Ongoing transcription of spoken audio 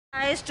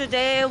Guys,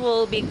 today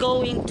we'll be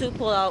going to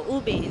Pulau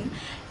Ubin,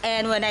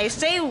 and when I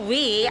say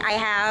we, I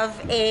have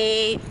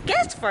a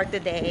guest for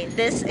today.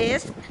 This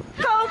is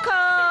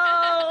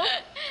Coco.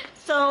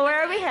 So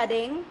where are we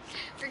heading?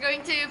 We're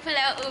going to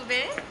Pulau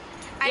Ubin.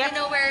 I Yep. don't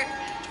know where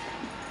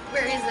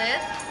is it?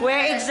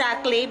 Where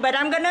exactly? But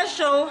I'm gonna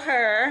show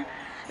her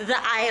the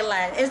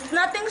island. It's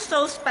nothing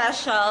so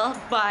special,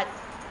 but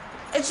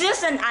it's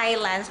just an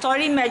island.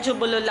 Sorry, medyo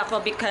bulol ako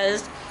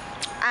because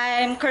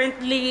I'm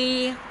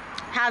currently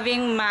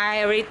having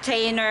my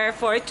retainer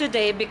for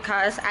today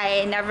because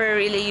I never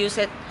really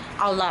use it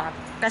a lot.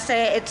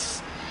 Kasi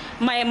it's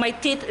my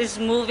teeth is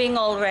moving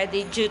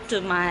already due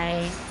to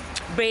my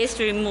brace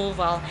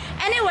removal.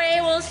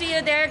 Anyway, we'll see you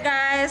there,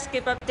 guys.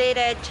 Keep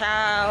updated.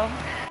 Ciao.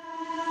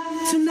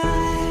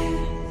 Tonight,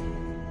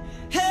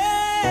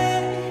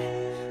 hey,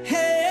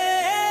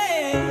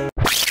 hey.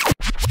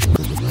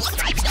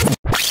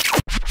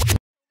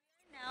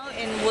 Now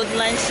in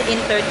Woodlands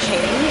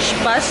Interchange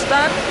bus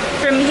stop.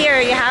 From here,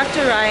 you have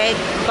to ride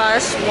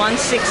bus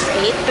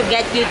 168 to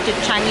get you to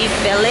Changi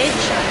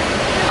Village.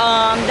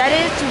 That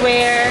is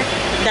where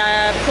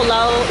the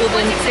Pulau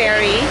Ubin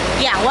ferry.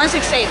 Yeah,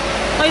 168.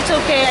 Oh, it's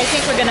okay. I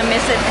think we're gonna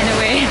miss it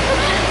anyway.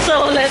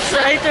 So let's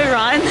try to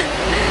run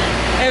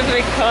if we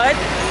could.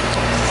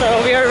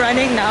 So we are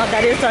running now.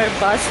 That is our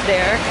bus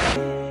there.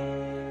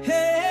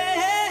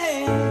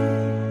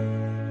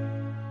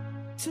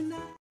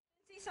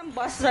 See some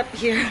buses up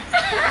here.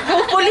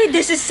 Hopefully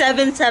this is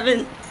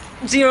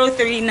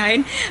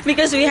 77039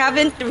 because we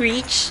haven't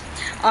reached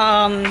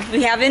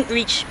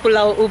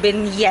Pulau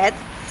Ubin yet,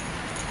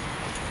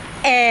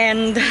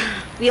 and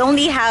we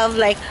only have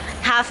like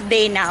half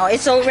day now.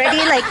 It's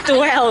already like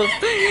 12.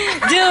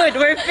 Dude,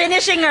 we're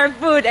finishing our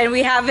food and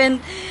we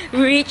haven't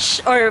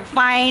reached or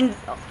find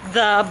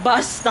the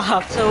bus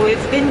stop. So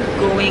we've been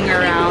going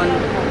around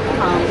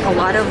a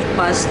lot of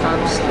bus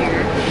stops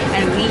here,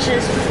 and we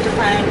just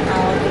found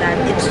out that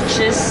it's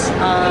just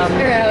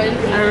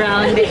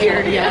around the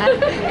area,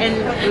 and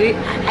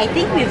I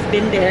think we've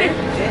been there,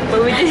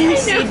 but we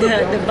didn't see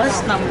the bus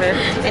number,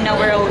 and now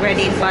we're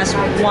already in bus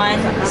 109.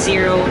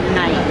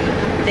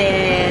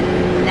 Then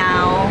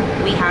now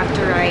we have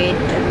to ride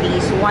at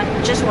least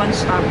just one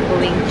stop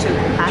going to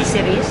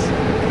Pasiris.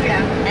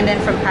 Yeah. And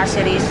then from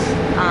Pasiris,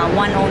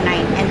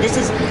 109. And this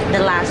is the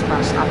last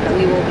bus stop that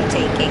we will be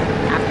taking.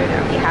 After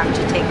that, we have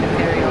to take the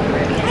ferry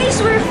already. Guys,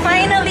 we're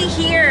finally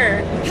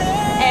here.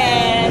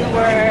 And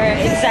we're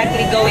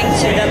exactly going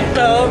to the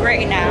boat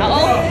right now.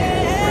 Oh,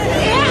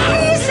 yeah,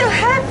 I'm so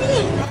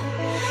happy.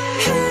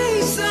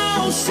 Hey,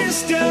 soul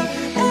sister,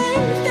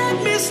 ain't that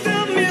Mr.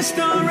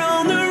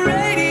 on the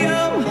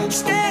radio,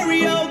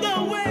 stereo,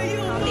 the way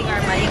you. Counting our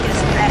money because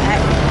I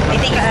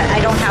think I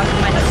don't have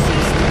money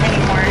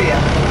anymore.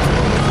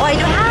 Oh, I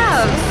don't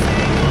have.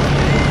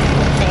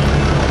 Okay.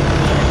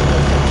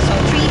 So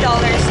 $3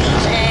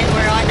 each, and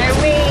we're on our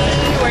way.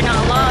 We're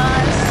not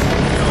lost.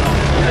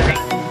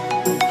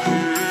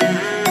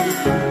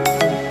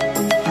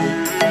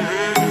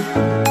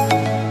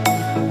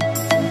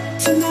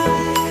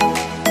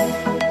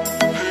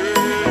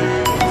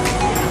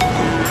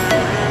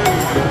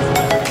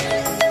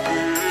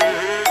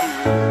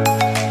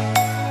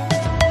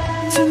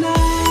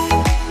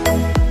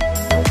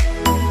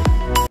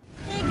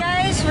 Hey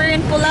guys, we're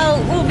in Pulau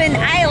Ubin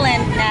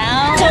Island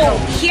now. So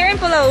here in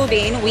Pulau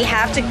Ubin, we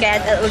have to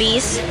get at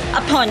least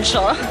a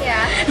poncho.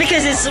 Yeah.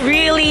 Because it's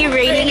really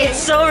raining. It's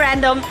so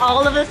random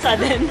all of a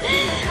sudden.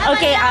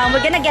 Okay,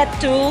 we're gonna get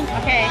two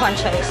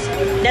ponchos.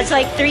 That's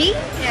like $3.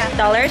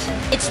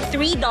 It's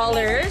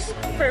 $3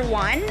 per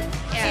one.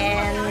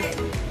 And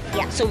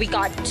yeah, so we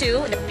got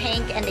two, the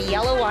pink and the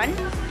yellow one.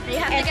 You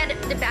have to get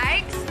the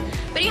bags,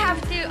 but you have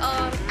to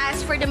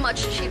ask for the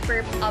much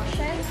cheaper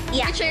option.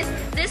 Yeah. Which is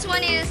this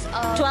one is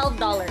 $12.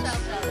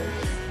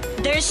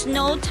 $12. There's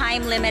no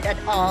time limit at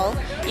all.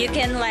 You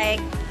can like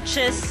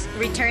just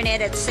return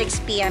it at 6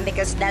 p.m.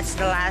 because that's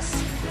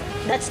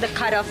the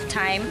cutoff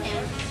time.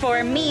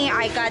 For me,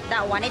 I got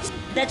that one.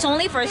 That's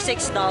only for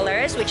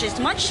 $6, which is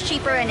much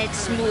cheaper and it's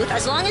smooth.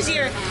 As long as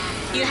you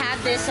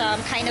have this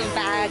kind of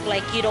bag,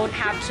 like you don't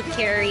have to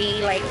carry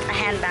like a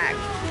handbag.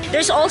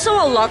 There's also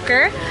a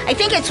locker. I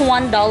think it's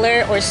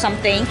 $1 or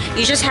something.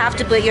 You just have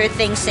to put your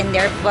things in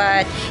there.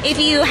 But if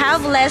you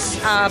have less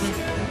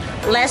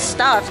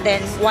stuff,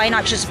 then why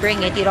not just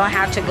bring it? You don't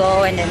have to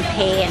go and then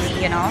pay, and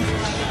you know.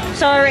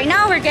 So right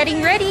now we're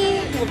getting ready.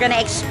 We're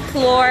gonna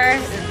explore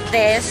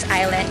this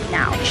island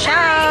now.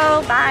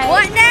 Ciao! Bye!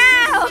 What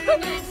now?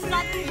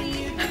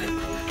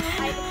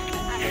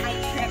 I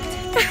tripped.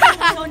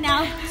 So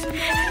now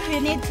we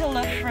need to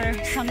look for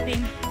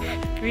something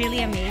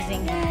really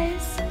amazing.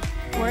 Yes.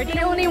 Where do The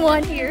you only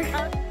one here.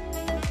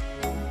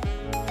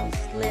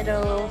 this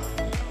little...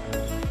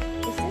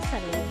 Is this a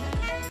lake?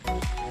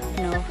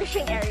 No.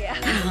 Fishing area.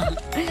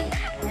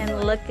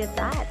 And look at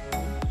that.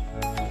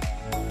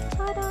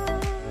 Ta-da!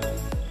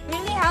 You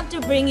really have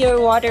to bring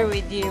your water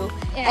with you.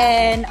 Yeah.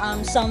 And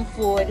some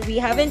food. We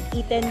haven't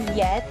eaten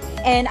yet,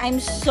 and I'm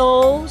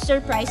so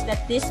surprised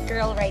that this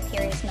girl right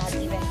here is not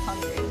even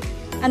hungry.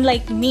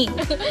 Unlike me,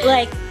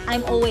 like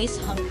I'm always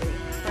hungry.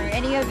 For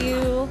any of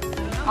you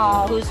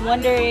who's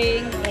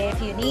wondering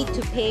if you need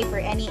to pay for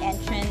any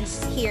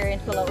entrance here in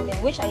Pulau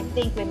Ubin, which I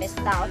think we missed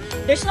out,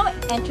 there's no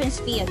entrance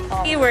fee at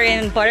all. We're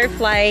in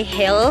Butterfly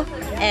Hill,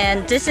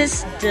 and this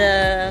is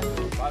the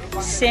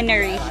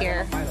scenery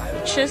here.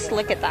 Just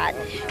look at that.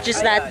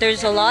 Just that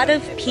there's a lot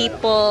of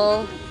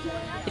people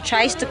who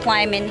tries to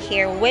climb in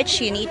here, which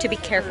you need to be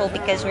careful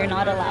because we're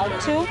not allowed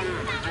to.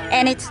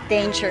 And it's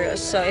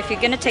dangerous, so if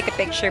you're gonna take a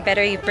picture,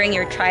 better you bring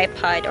your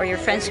tripod or your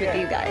friends with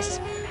you guys.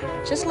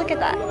 Just look at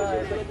that.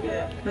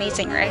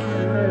 Amazing, right?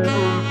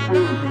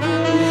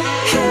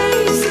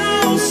 Hey,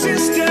 soul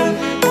sister,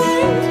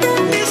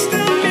 ain't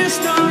that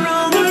Mr.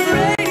 on the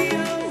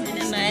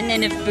radio? Cinnamon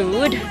and the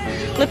food.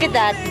 Look at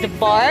that, the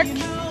bark.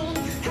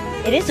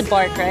 It is a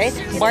bark, right?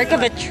 Bark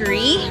of a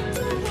tree.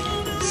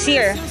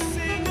 Sear.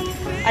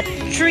 A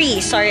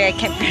tree. Sorry, I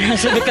can't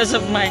pronounce it because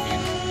of my...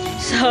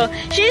 So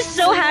she's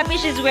so happy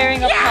she's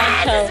wearing a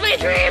poncho. This is my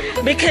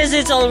dream. Because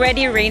it's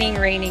already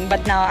raining,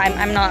 but now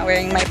I'm not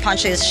wearing my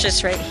poncho. It's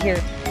just right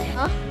here.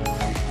 Huh?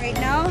 Right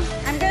now,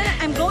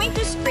 I'm going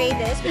to spray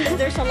this because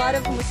there's a lot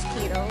of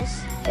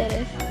mosquitoes. It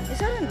is. Is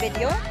that on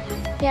video?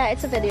 Yeah,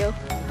 it's a video.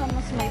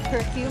 Almost my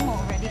perfume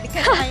already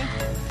because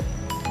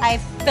I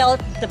felt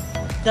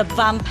the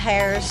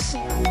vampires.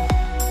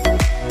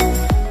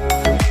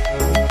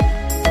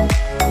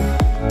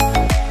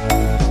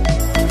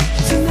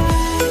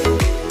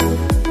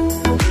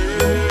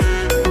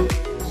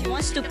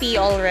 To pee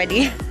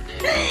already,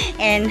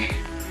 and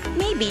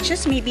maybe,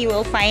 just maybe,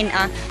 we'll find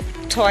a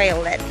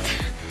toilet.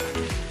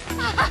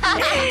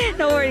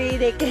 Don't worry,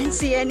 they can't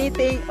see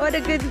anything. What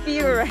a good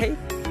view, right?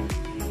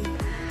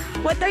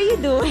 What are you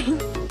doing?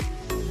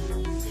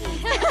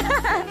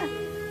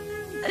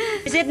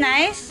 Is it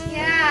nice?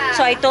 Yeah.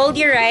 So I told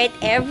you, right,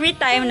 every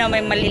time na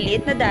may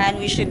maliliit na daan,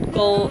 we should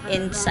go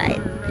inside.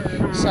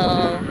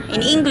 So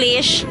in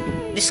English,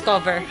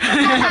 discover.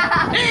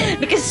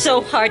 Because it's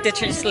so hard to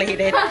translate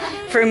it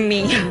for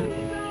me.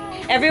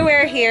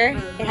 Everywhere here,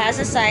 it has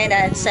a sign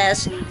that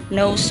says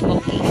no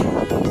smoking.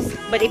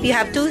 But if you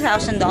have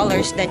 $2,000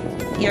 that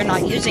you're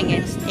not using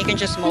it, you can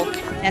just smoke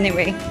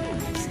anyway.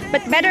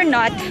 But better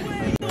not.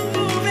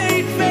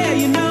 Ain't fair,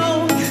 you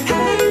know.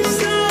 Hey,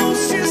 soul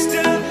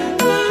sister,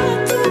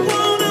 I don't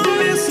wanna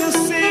miss a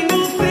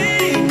single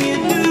thing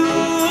you do.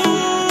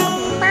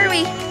 Where are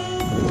we?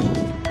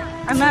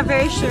 I'm not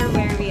very sure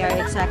where we are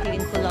exactly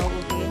in Pulau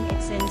Ubin.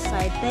 It's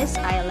inside this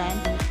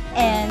island,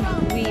 and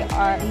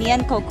me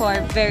and Coco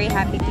are very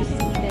happy to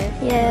see this.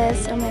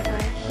 Yes. Oh my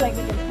gosh. Like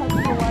we can touch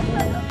the water.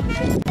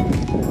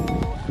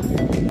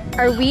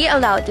 Are we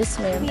allowed to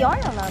swim? We are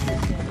allowed to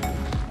swim.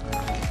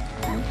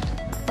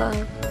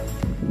 Wow.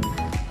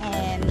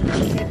 And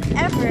if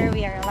ever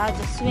we are allowed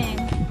to swim,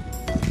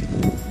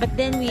 but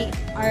then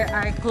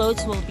our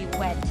clothes will be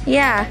wet.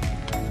 Yeah.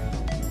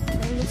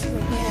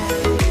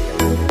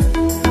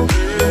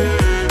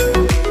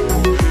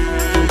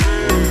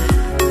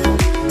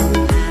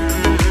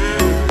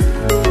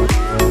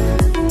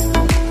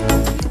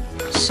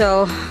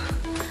 So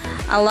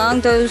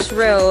along those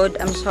road,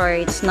 I'm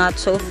sorry, it's not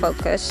so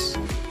focused.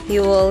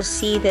 You will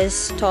see this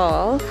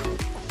stall,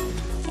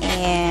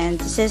 and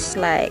this is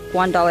like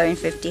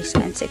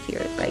 $1.50 if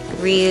you're like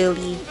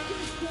really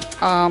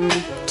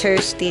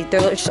thirsty.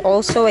 There's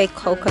also a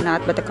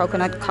coconut, but the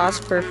coconut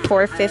costs for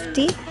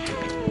 $4.50.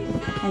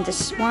 And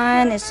this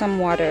one is some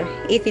water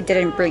if you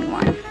didn't bring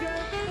one.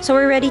 So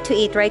we're ready to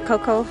eat, right,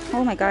 Coco?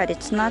 Oh my god,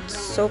 it's not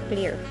so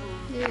clear.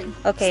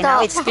 Okay, Stop.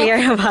 now it's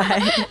clear.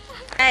 Bye.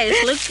 Guys,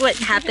 look what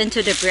happened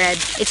to the bread.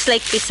 It's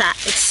like pizza.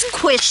 It's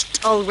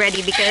squished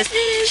already because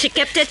she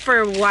kept it for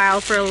a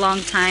while, for a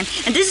long time.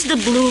 And this is the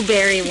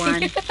blueberry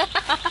one.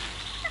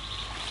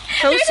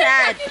 So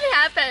sad. Nothing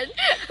happened.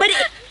 But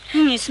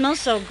it smells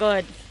so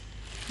good.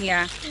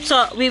 Yeah.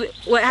 So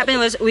what happened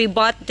was we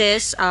bought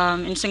this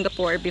in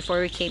Singapore before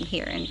we came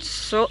here, and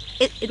so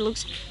it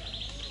looks.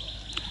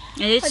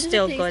 And it's What does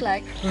still it taste good.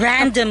 like?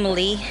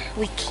 Randomly,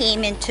 we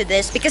came into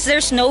this because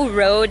there's no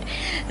road.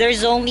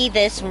 There's only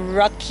this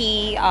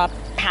rocky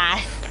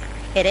path.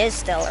 It is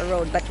still a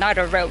road, but not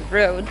a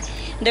road.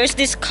 There's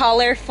this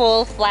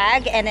colorful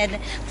flags, and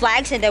then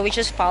we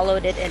just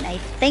followed it, and I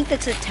think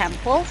that's a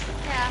temple.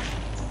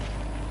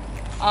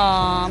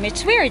 Yeah.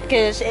 It's weird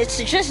because it's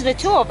just the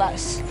two of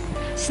us.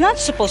 It's not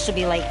supposed to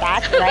be like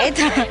that, right?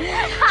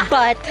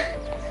 But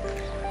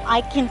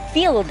I can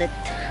feel that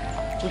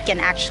we can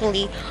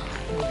actually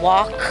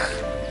walk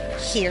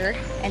here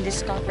and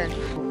discover.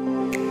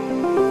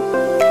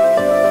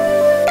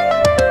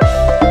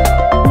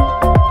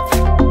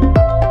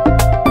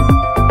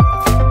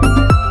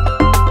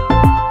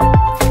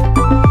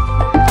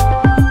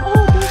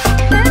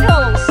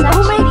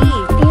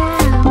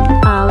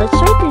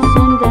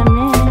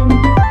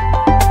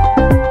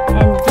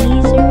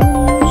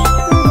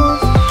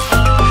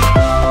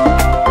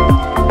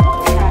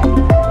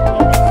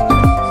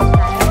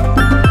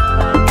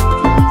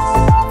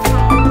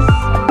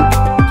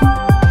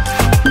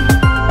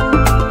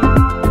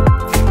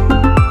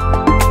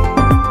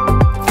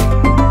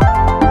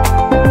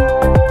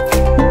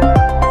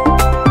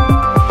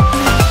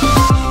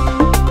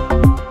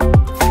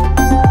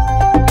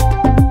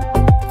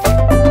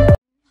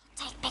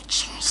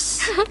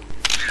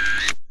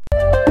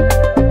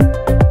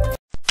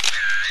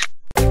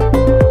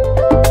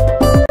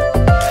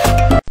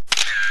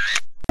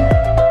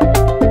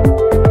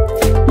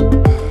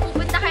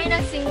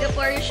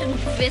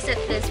 visit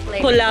this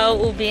place. Pulau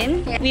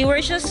Ubin. Yeah. We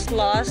were just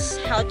lost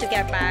how to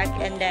get back,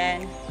 and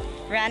then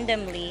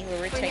randomly we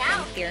were taken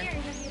here.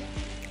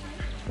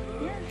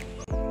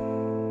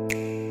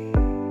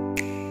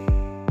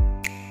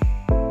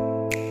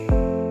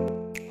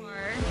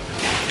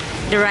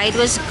 The ride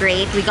was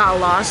great. We got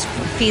lost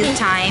a few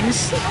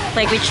times.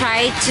 Like we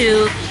tried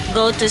to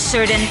go to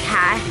certain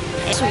path.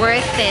 It's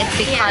worth it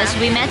because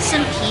we met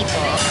some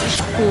people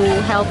who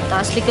helped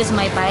us because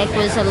my bike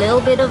was a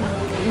little bit of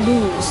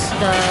loose.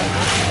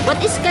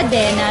 What is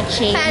cadena?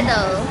 Chain?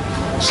 Pedal.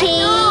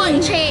 Chain. Oh,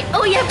 chain.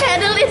 Oh yeah,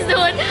 pedal is the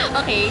one.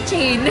 Okay,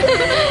 chain.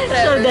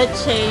 So the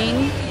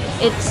chain,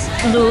 it's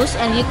loose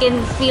and you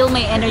can feel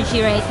my energy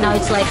right now.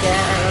 It's like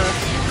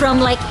from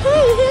like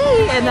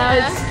hey, and now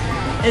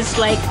it's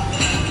like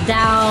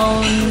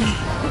down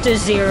to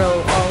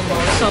zero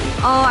almost. So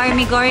our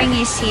Mee Goreng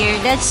is here.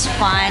 That's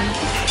fun.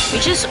 We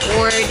just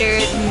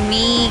ordered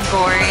Mee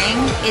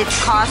Goreng. It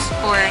cost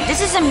for, this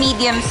is a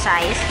medium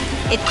size.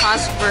 It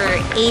cost for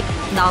 $8.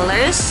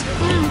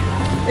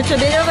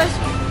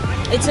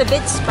 It's a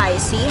bit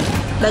spicy,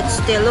 but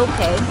still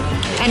okay.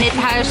 And it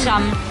has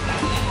some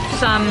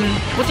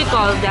what do you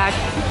call that?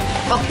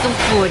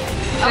 Octofood.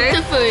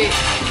 Octofood.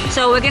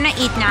 So we're gonna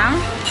eat now.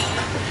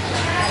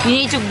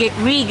 We need to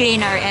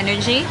regain our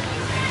energy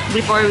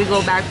before we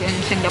go back in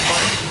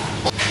Singapore.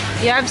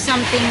 You have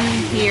something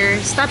here.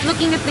 Stop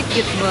looking at the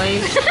cute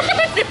boys.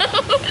 No.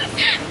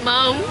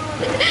 Mom,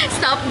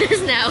 stop this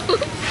now.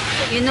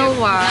 You know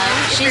what?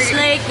 She's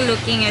like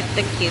looking at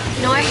the cute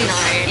boys. No, I'm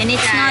not. And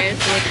it's not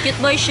Guys. good. Cute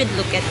boys should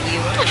look at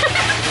you.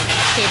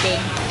 Kidding.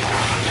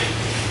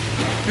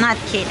 Not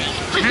kidding.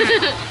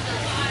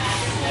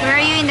 Where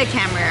are you in the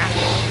camera?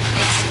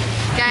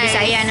 Guys,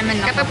 Bisaya naman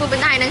ako. kapag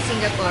pupunta kayo ng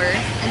Singapore,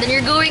 and then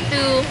you're going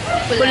to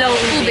Pulau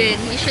Ubin,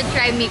 you should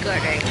try Mee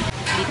Goreng.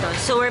 Dito.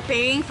 So we're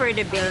paying for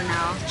the bill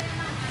now.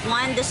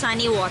 One, the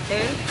sunny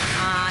water.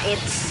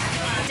 It's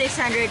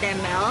 600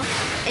 ml.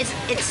 It's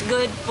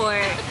good for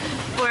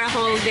a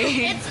whole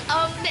day. It's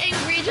the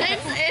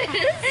ingredients is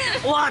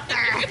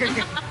Water.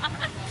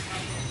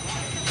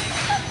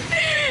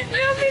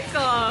 Grabe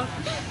ko.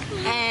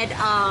 And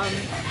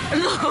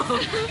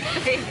no.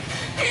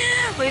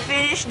 We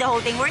finished the whole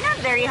thing. We're not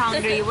very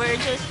hungry. We're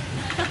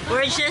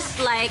just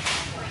like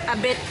a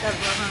bit of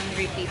a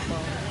hungry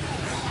people.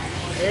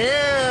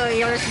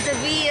 Ew, here's the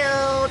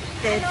bill.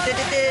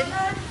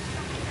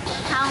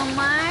 How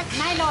much?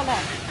 $9.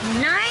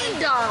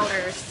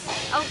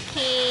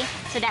 Okay,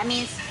 so that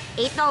means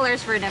 $8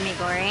 for the Mee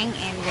Goreng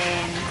and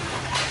then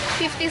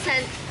 50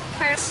 cents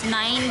per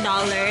 $9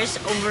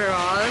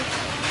 overall.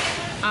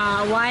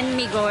 One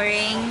Mee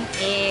Goreng,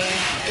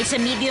 it's a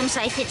medium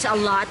size. It's a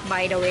lot,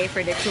 by the way,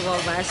 for the two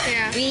of us.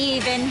 Yeah. We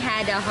even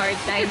had a hard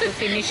time to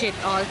finish it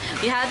all.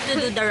 We have to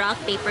do the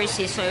rock, paper,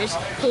 scissors.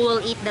 Who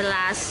will eat the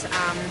last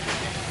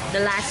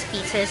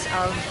pieces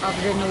of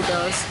the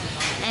noodles?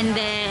 And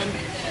then,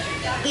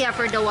 yeah,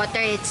 for the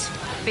water, it's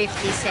 50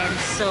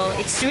 cents. So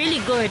it's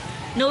really good.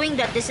 Knowing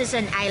that this is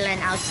an island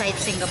outside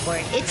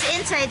Singapore. It's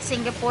inside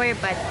Singapore,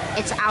 but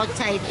it's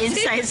outside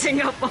inside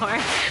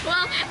Singapore.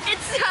 Well,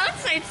 it's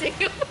outside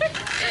Singapore.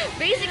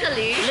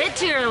 Basically.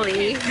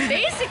 Literally.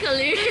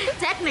 Basically.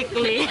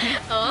 Technically.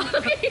 Oh.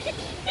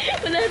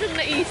 Wala nang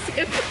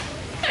naisip.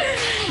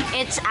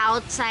 It's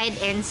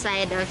outside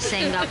inside of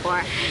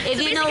Singapore.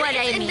 If So you know what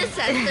I basically, mean. it's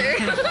in the center.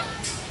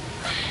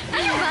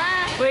 Ano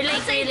ba? We're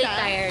like Outside really ka?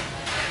 tired.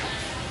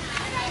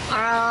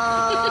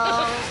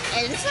 Oh,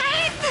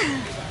 inside?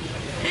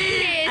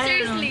 Hindi, I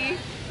don't seriously.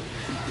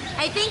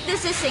 I think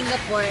this is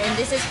Singapore and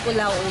this is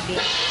Pulau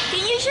Ubin. Can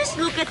you just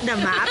look at the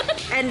map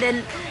and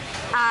then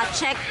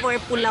check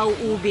for Pulau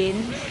Ubin?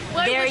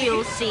 Why There would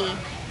you'll see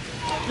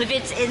if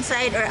it's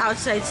inside or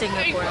outside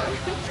Singapore.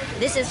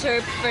 This is her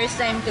first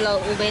time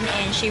Pulau Ubin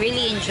and she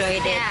really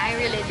enjoyed it. Yeah, I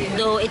really do.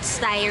 Though it's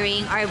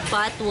tiring, our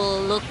butt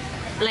will look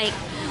like,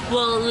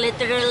 will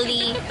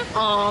literally,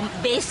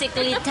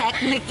 basically,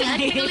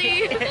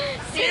 technically,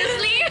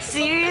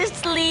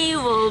 seriously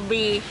will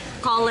be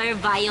color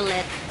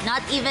violet.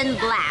 Not even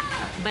black,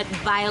 but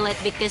violet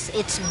because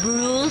it's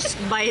bruised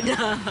by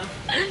the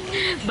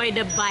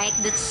bike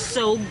that's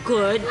so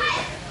good.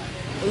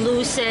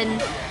 Loosen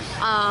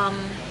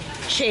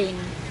chain.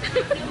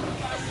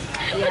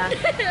 Yeah.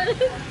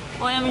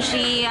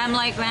 OMG, I'm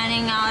like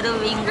running out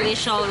of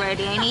English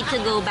already. I need to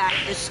go back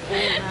to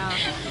school now.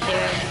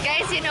 There.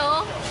 Guys, you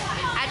know,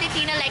 Ate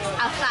Tina likes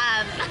a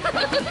fam.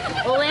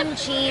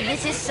 OMG,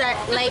 this is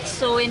like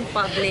so in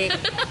public.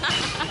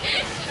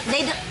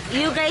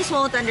 You guys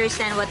won't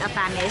understand what a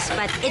fam is,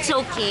 but it's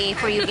okay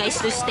for you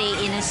guys to stay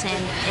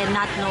innocent and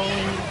not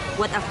knowing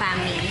what a fam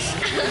means.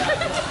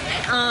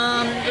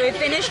 We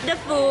finished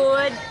the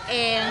food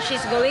and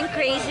she's going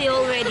crazy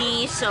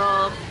already,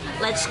 so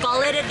let's call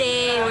it a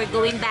day. We're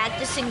going back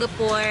to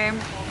Singapore.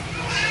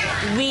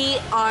 We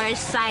are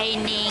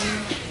signing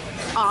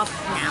off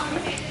now.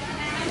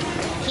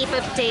 Keep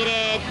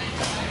updated.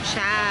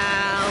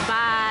 Ciao.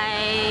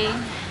 Bye.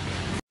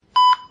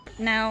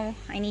 Now,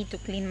 I need to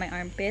clean my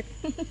armpit.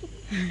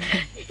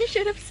 You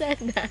should have said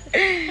that.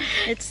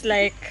 It's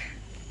like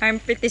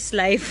Armpit is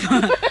life.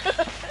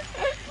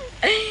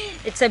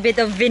 It's a bit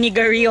of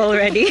vinegary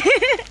already.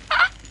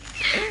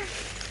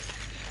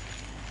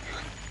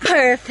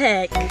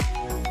 Perfect.